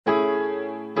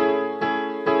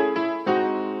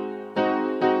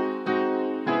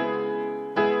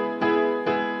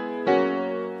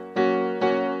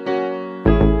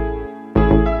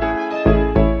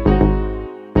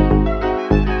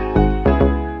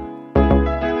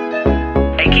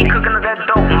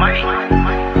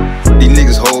These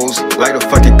niggas hoes like the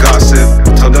fucking gossip.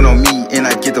 Tell them on me and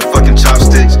I get the fucking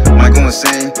chopsticks. Might go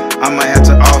insane, I might have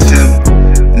to off him.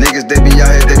 Niggas, they be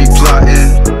out here, they be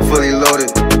plotting. Fully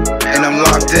loaded, and I'm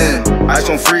locked in. Ice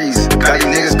on freeze, got these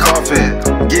niggas coughing.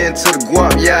 Getting to the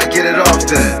guap, yeah, I get it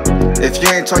often. If you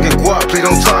ain't talking guap, please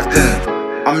don't talk then.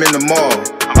 I'm in the mall,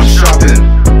 I'm shopping.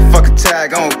 Fuck a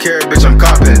tag, I don't care, bitch, I'm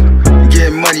copping.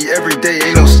 Getting money every day,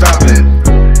 ain't no stopping.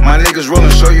 My niggas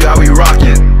rollin', show you how we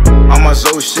rockin'. On my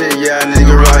Zoe shit, yeah,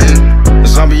 nigga riding.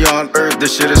 Zombie on earth,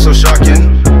 this shit is so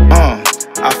shocking.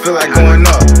 I feel like going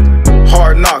up.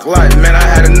 Hard knock life, man, I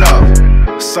had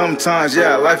enough. Sometimes,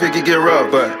 yeah, life it can get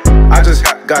rough, but I just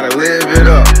gotta live it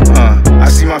up. I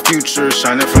see my future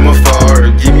shining from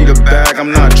afar. Give me the bag,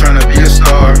 I'm not tryna be a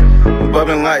star.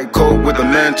 Bubbling like coke with the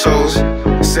Mentos.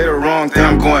 Say the wrong thing,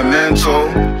 I'm going mental.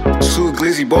 Two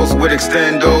glizzy bolts with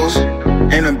extendos.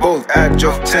 Aiming both at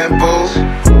your tempos.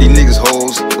 These niggas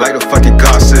hoes like the fucking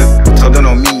gossip. Tell them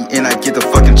on me and I get the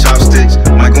fucking chopsticks.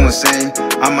 Might go insane,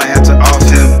 I might have to off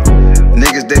him.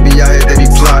 Niggas, they be out here, they be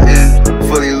plotting.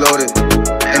 Fully loaded,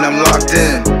 and I'm locked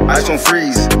in. Ice on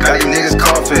freeze, got these niggas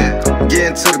coughing.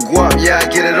 Getting to the guap, yeah, I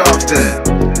get it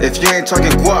often. If you ain't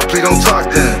talking guap, please don't talk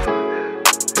then.